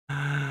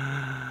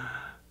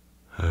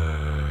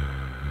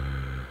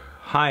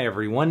Hi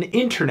everyone,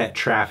 Internet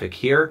Traffic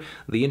here,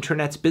 the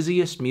internet's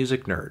busiest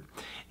music nerd.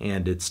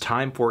 And it's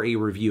time for a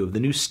review of the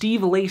new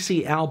Steve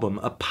Lacy album,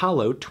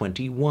 Apollo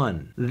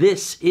XXI.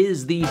 This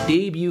is the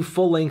debut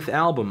full-length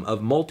album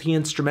of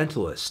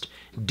multi-instrumentalist,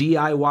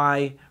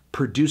 DIY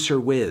producer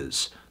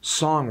whiz,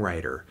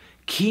 songwriter,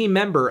 key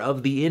member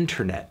of the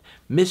internet,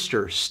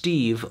 Mr.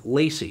 Steve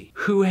Lacy,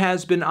 who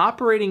has been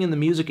operating in the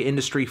music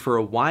industry for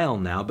a while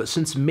now, but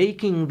since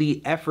making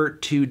the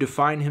effort to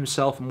define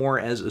himself more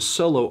as a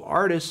solo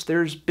artist,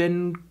 there's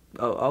been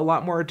a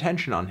lot more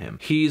attention on him.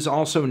 He's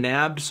also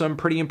nabbed some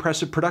pretty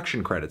impressive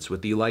production credits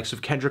with the likes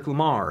of Kendrick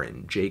Lamar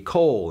and J.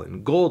 Cole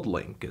and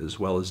Goldlink, as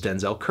well as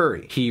Denzel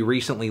Curry. He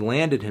recently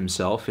landed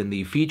himself in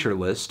the feature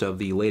list of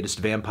the latest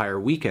Vampire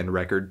Weekend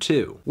record,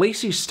 too.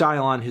 Lacy's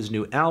style on his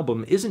new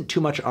album isn't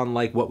too much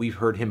unlike what we've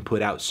heard him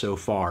put out so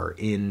far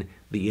in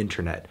the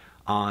internet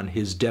on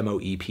his demo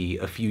EP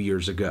a few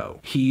years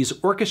ago. He's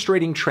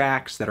orchestrating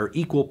tracks that are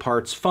equal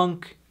parts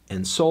funk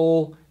and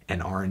soul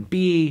and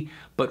R&B,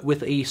 but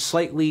with a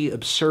slightly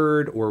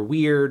absurd or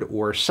weird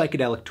or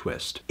psychedelic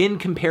twist. In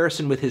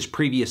comparison with his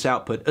previous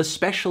output,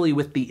 especially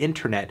with the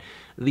internet,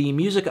 the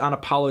music on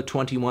Apollo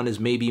 21 is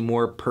maybe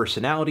more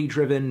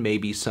personality-driven,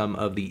 maybe some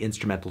of the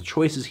instrumental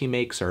choices he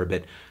makes are a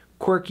bit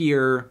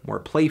quirkier, more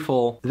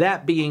playful.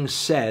 That being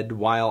said,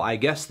 while I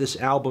guess this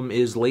album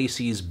is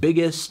Lacy's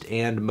biggest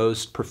and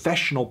most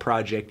professional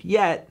project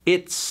yet,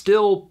 it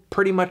still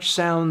pretty much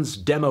sounds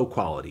demo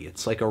quality.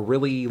 It's like a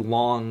really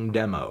long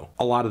demo.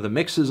 A lot of the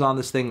mixes on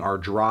this thing are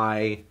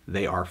dry,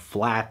 they are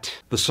flat.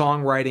 The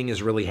songwriting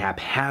is really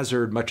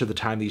haphazard. Much of the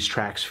time these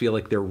tracks feel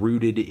like they're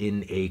rooted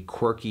in a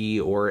quirky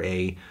or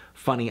a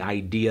funny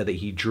idea that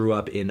he drew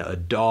up in a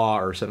DAW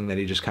or something that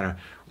he just kind of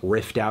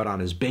riffed out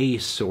on his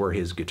bass or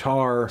his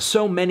guitar.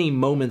 So many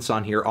moments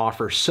on here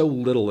offer so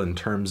little in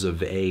terms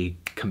of a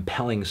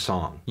compelling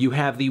song. You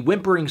have the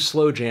whimpering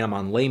slow jam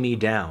on Lay Me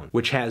Down,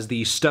 which has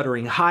the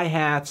stuttering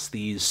hi-hats,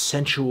 these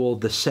sensual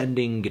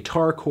descending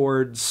guitar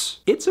chords.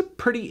 It's a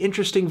pretty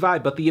interesting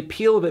vibe, but the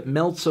appeal of it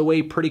melts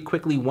away pretty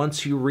quickly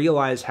once you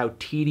realize how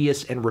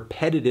tedious and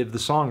repetitive the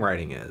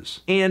songwriting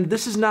is. And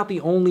this is not the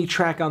only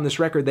track on this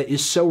record that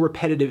is so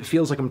repetitive it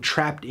feels like I'm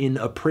trapped in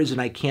a prison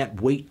I can't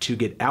wait to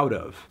get out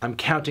of. I'm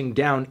counting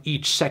down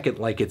each second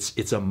like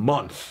it's a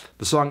month.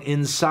 The song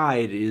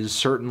Inside is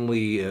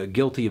certainly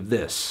guilty of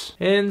this.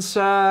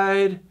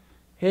 Inside,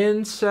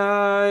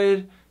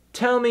 inside,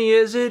 tell me,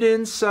 is it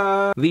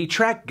inside? The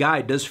track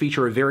guide does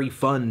feature a very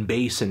fun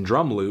bass and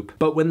drum loop,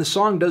 but when the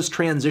song does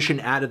transition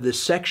out of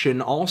this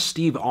section, all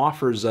Steve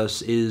offers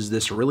us is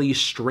this really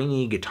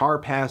stringy guitar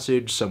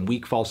passage, some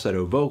weak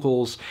falsetto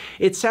vocals.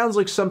 It sounds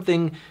like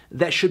something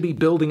that should be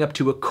building up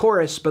to a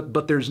chorus,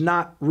 but there's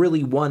not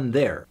really one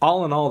there.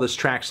 All in all, this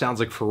track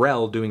sounds like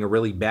Pharrell doing a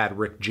really bad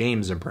Rick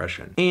James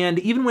impression. And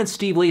even when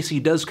Steve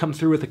Lacy does come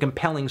through with a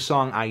compelling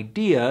song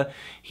idea,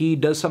 he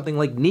does something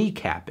like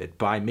kneecap it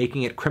by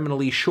making it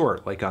criminally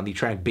short, like on the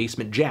track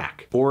Basement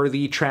Jack, or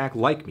the track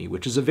Like Me,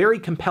 which is a very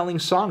compelling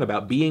song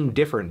about being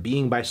different,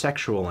 being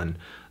bisexual, and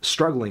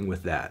struggling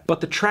with that.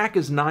 But the track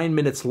is 9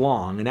 minutes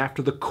long, and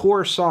after the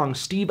core song,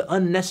 Steve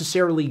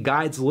unnecessarily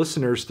guides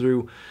listeners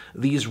through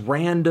these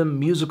random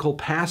musical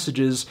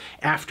passages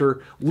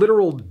after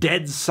literal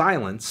dead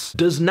silence,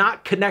 does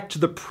not connect to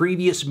the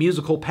previous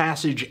musical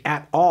passage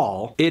at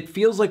all. It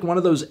feels like one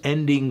of those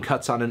ending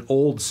cuts on an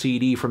old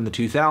CD from the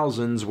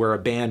 2000s where a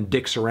band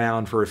dicks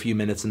around for a few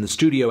minutes in the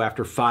studio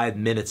after 5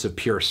 minutes of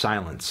pure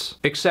silence.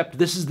 Except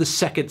this is the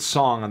second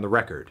song on the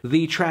record.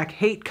 The track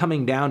Hate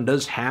Coming Down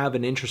does have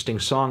an interesting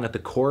song at the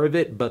core of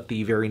it, but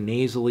the very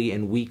nasally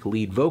and weak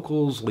lead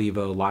vocals leave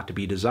a lot to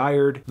be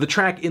desired. The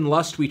track In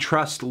Lust We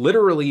Trust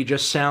literally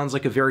just sounds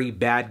like a very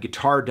bad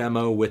guitar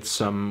demo with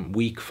some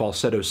weak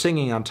falsetto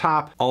singing on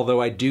top,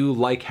 although I do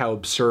like how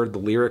absurd the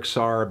lyrics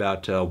are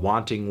about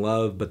wanting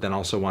love, but then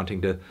also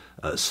wanting to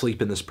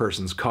sleep in this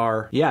person's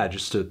car. Yeah,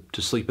 just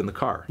to sleep in the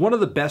car. One of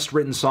the best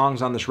written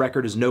songs on this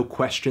record is no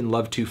question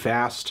Love Too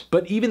Fast,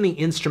 but even the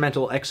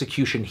instrumental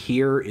execution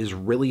here is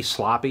really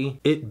sloppy.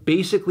 It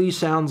basically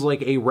sounds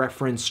like a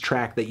reference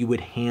track that you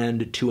would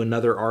hand to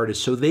another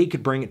artist so they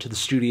could bring it to the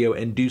studio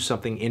and do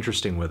something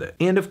interesting with it.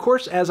 And of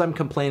course, as I'm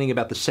complaining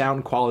about the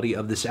sound quality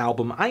of this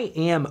album, I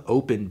am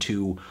open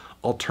to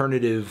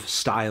alternative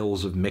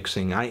styles of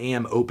mixing. I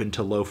am open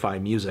to lo-fi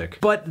music.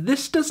 But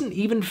this doesn't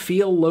even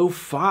feel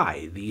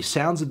lo-fi. The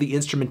sounds of the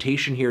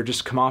instrumentation here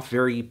just come off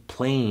very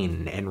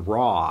plain and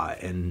raw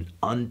and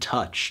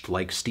untouched,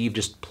 like Steve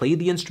just played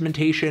the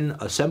instrumentation,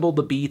 assembled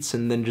the beats,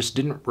 and then just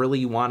didn't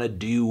really want to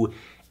do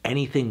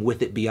anything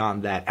with it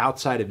beyond that,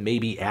 outside of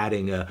maybe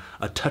adding a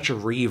touch of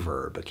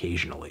reverb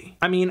occasionally.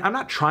 I mean, I'm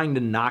not trying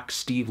to knock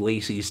Steve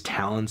Lacy's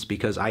talents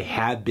because I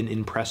have been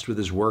impressed with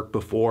his work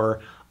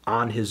before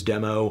on his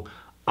demo,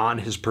 on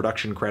his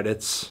production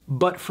credits.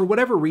 But for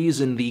whatever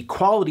reason, the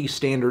quality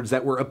standards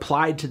that were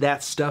applied to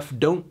that stuff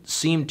don't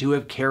seem to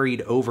have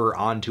carried over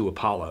onto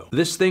Apollo.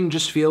 This thing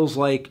just feels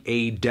like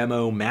a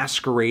demo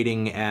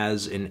masquerading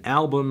as an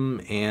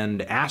album,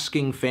 and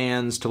asking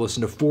fans to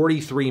listen to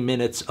 43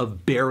 minutes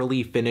of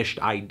barely finished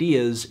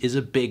ideas is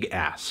a big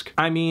ask.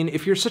 I mean,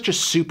 if you're such a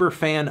super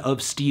fan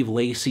of Steve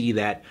Lacy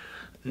that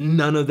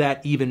none of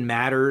that even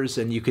matters,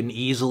 and you can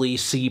easily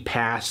see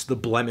past the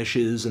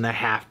blemishes and the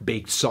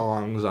half-baked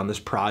songs on this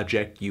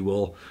project, you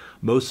will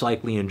most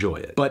likely enjoy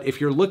it. But if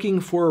you're looking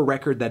for a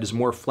record that is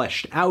more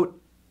fleshed out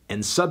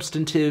and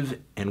substantive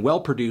and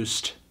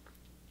well-produced,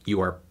 you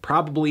are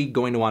probably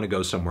going to want to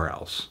go somewhere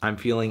else. I'm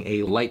feeling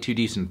a light to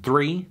decent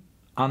 3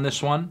 on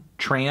this one.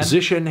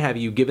 Transition, have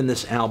you given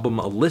this album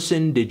a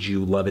listen? Did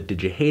you love it?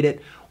 Did you hate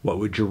it? What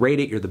would you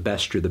rate it? You're the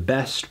best, you're the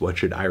best. What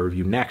should I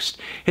review next?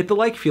 Hit the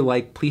like if you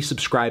like, please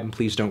subscribe, and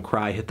please don't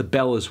cry. Hit the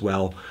bell as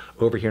well.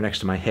 Over here next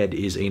to my head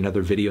is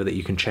another video that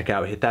you can check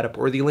out. Hit that up,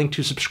 or the link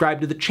to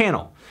subscribe to the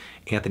channel.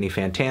 Anthony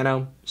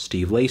Fantano,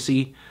 Steve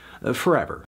Lacy, forever.